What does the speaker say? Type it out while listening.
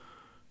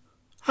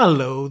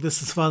Hello,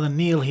 this is Father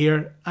Neil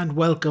here, and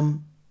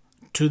welcome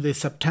to the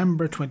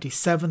September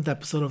 27th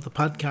episode of the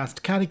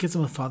podcast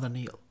Catechism with Father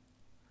Neil.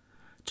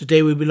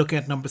 Today we'll be looking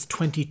at numbers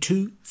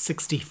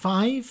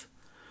 2265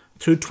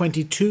 through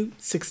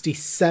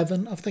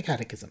 2267 of the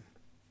Catechism.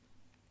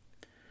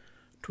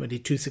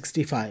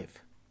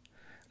 2265.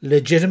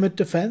 Legitimate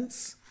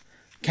defence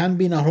can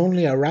be not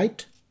only a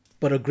right,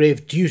 but a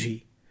grave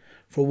duty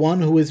for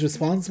one who is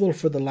responsible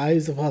for the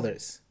lives of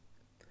others.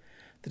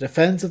 The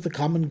defence of the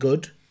common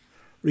good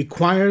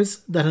requires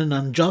that an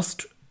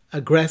unjust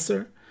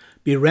aggressor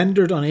be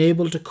rendered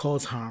unable to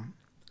cause harm.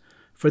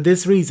 For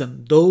this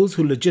reason, those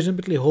who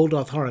legitimately hold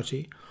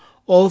authority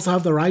also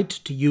have the right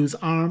to use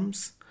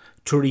arms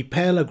to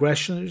repel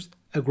aggressors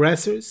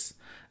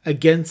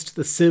against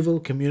the civil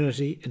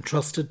community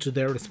entrusted to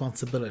their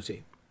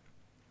responsibility.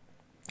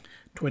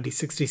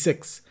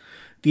 2066.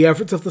 The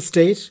efforts of the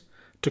state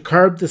to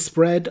curb the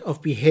spread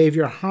of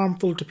behaviour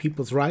harmful to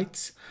people's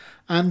rights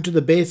and to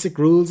the basic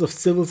rules of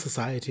civil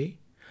society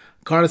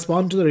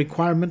correspond to the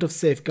requirement of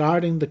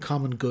safeguarding the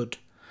common good.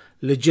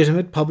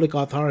 Legitimate public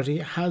authority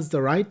has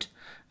the right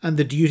and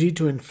the duty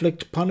to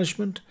inflict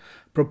punishment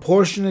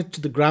proportionate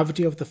to the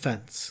gravity of the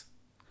offence.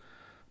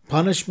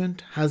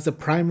 Punishment has the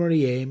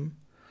primary aim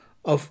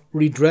of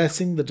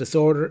redressing the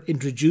disorder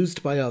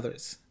introduced by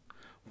others.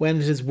 When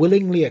it is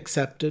willingly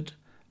accepted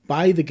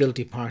by the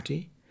guilty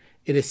party,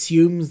 it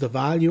assumes the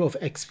value of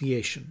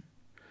expiation.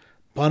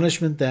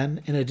 Punishment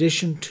then, in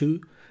addition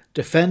to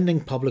defending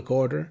public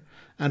order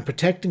and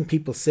protecting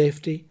people's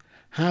safety,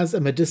 has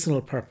a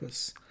medicinal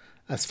purpose.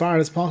 As far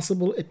as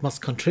possible, it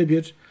must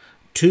contribute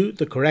to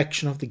the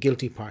correction of the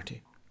guilty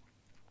party.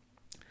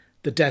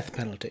 The death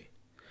penalty.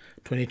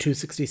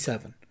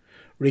 2267.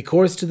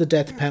 Recourse to the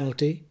death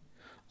penalty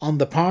on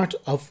the part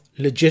of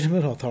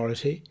legitimate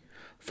authority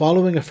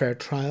following a fair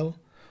trial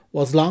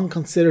was long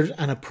considered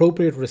an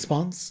appropriate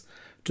response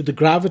to the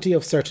gravity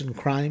of certain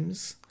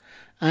crimes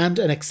and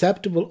an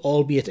acceptable,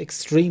 albeit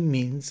extreme,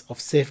 means of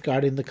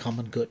safeguarding the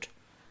common good.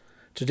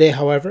 Today,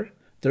 however,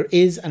 there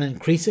is an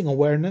increasing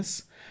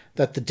awareness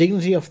that the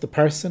dignity of the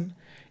person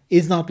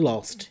is not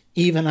lost,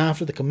 even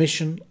after the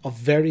commission of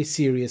very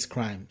serious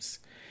crimes.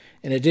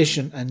 In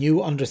addition, a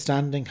new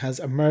understanding has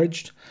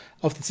emerged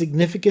of the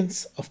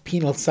significance of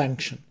penal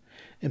sanction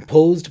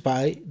imposed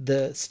by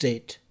the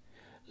state.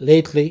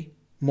 Lastly,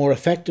 more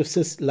effective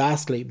systems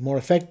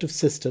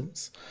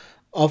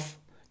of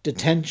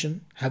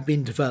detention have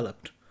been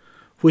developed,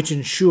 which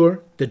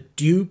ensure the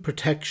due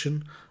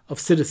protection of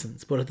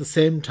citizens, but at the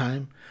same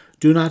time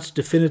do not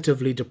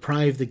definitively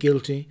deprive the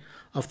guilty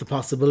of the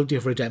possibility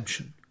of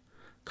redemption.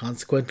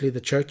 Consequently,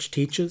 the Church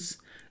teaches,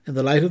 in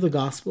the light of the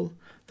Gospel,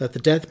 that the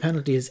death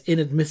penalty is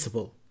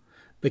inadmissible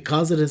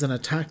because it is an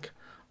attack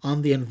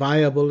on the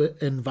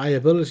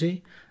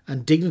inviolability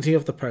and dignity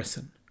of the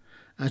person,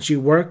 and she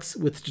works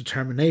with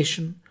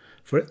determination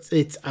for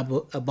its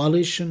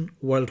abolition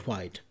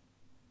worldwide.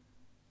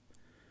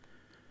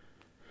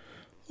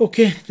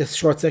 Okay, this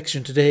short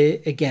section today,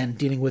 again,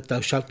 dealing with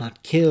thou shalt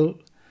not kill,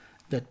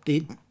 that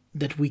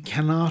we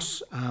can't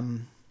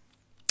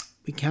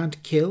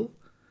kill,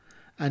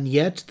 and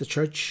yet the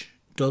Church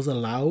does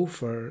allow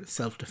for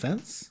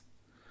self-defense,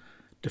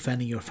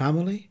 defending your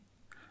family,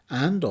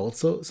 and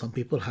also some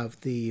people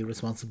have the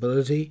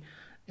responsibility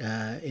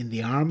in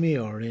the army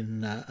or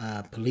in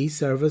police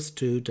service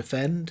to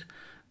defend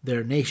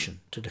their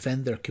nation, to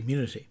defend their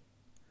community.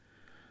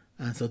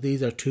 And so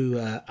these are two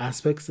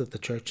aspects that the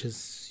Church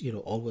has,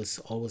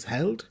 always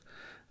held,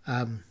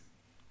 that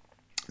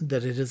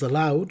it is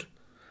allowed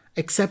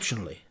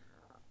exceptionally,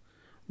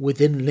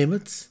 within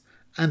limits,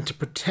 and to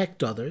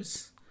protect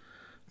others,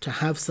 to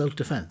have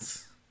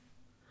self-defense.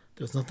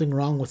 There's nothing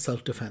wrong with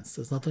self-defense.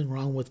 There's nothing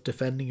wrong with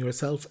defending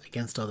yourself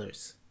against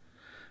others,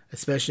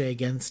 especially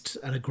against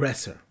an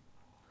aggressor.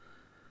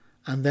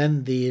 And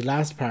then the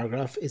last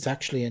paragraph is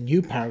actually a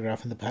new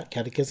paragraph in the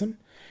Catechism.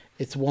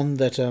 It's one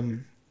that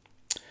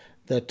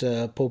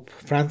Pope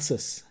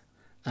Francis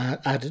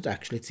added.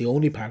 Actually, it's the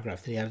only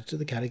paragraph that he added to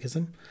the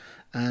Catechism,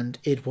 and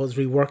it was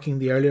reworking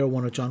the earlier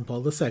one of John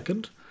Paul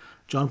II.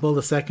 John Paul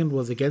II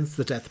was against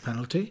the death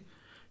penalty.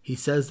 He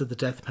says that the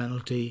death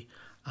penalty,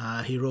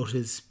 he wrote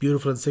his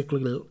beautiful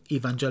encyclical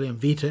Evangelium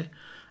Vitae,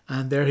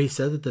 and there he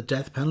said that the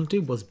death penalty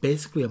was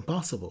basically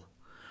impossible,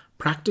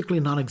 practically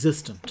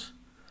non-existent,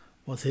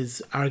 was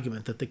his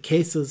argument, that the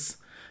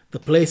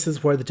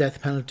places where the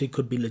death penalty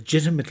could be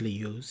legitimately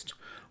used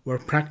were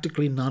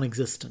practically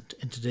non-existent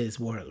in today's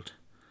world.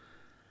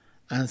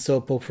 And so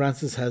Pope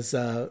Francis has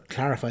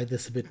clarified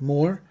this a bit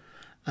more,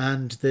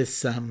 and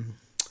this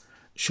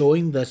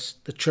showing that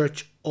the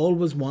Church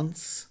always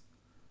wants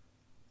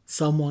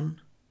someone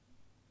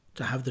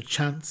to have the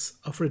chance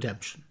of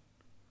redemption,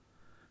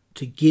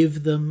 to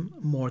give them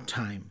more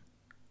time.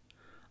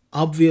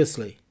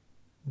 Obviously,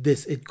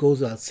 it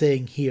goes without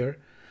saying here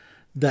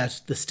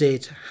that the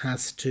state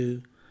has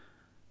to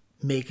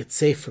make it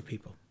safe for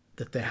people,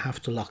 that they have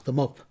to lock them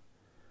up,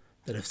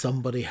 that if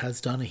somebody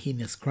has done a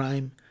heinous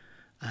crime,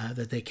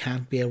 that they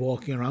can't be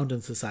walking around in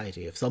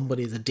society. If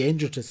somebody is a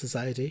danger to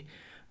society,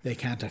 they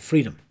can't have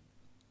freedom.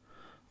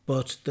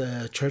 But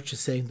the church is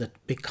saying that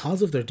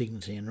because of their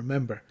dignity, and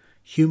remember,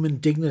 human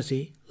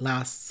dignity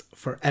lasts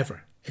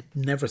forever. It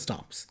never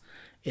stops.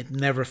 It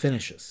never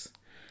finishes.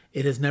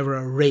 It is never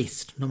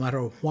erased, no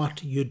matter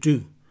what you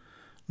do.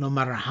 No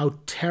matter how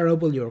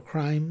terrible your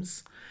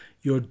crimes,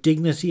 your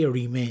dignity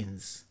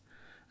remains.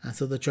 And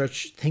so the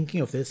church,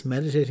 thinking of this,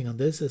 meditating on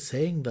this, is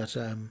saying that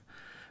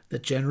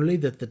that generally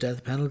that the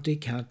death penalty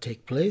cannot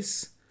take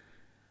place,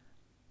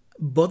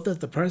 but that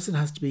the person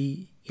has to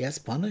be, yes,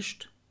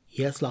 punished,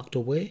 yes, locked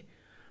away,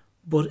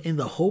 but in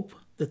the hope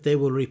that they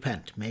will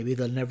repent. Maybe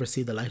they'll never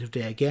see the light of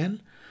day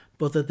again,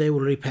 but that they will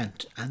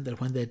repent, and that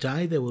when they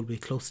die, they will be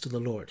close to the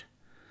Lord,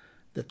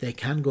 that they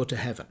can go to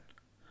heaven.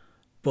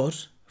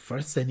 But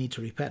first they need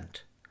to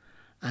repent.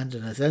 And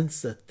in a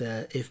sense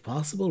that if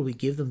possible, we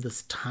give them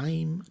this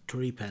time to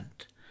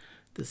repent,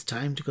 this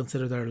time to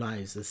consider their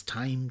lives, this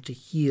time to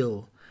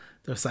heal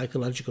their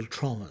psychological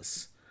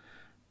traumas.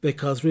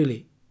 Because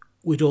really,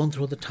 we don't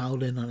throw the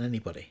towel in on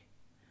anybody.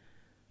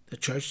 The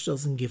church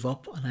doesn't give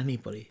up on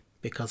anybody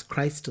because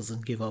Christ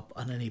doesn't give up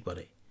on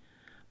anybody.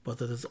 But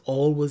that there's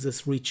always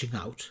this reaching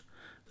out.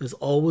 There's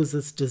always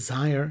this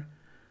desire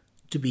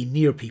to be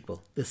near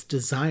people, this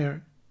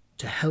desire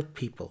to help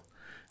people,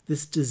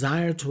 this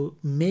desire to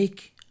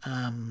make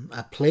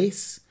a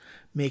place,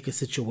 make a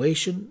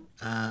situation,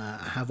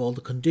 have all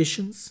the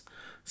conditions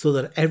so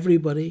that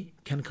everybody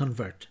can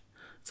convert,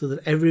 so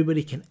that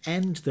everybody can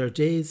end their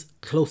days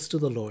close to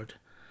the Lord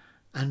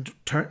and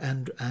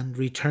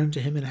return to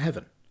Him in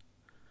heaven.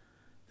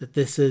 That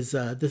this is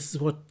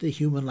what the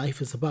human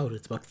life is about.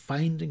 It's about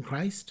finding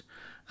Christ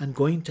and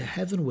going to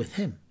heaven with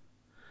Him.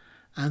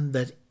 And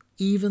that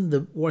even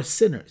the worst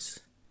sinners,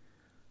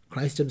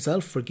 Christ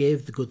Himself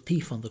forgave the good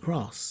thief on the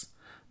cross,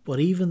 but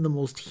even the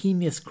most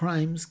heinous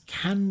crimes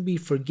can be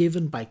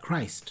forgiven by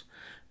Christ.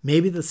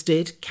 Maybe the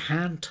state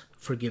can't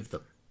forgive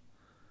them.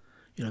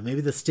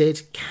 Maybe the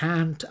state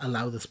can't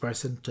allow this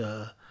person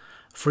to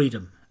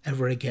freedom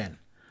ever again.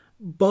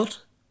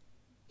 But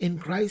in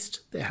Christ,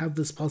 they have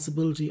this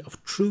possibility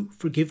of true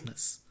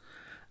forgiveness.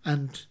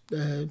 And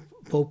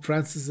Pope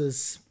Francis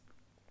is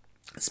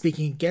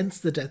speaking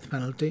against the death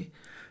penalty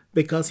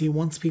because he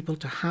wants people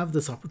to have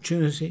this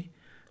opportunity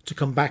to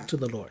come back to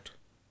the Lord.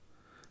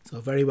 So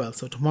very well.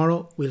 So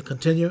tomorrow we'll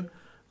continue.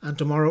 And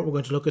tomorrow we're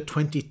going to look at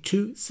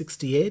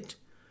 2268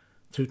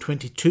 through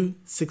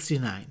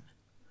 2269.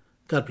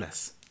 God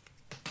bless.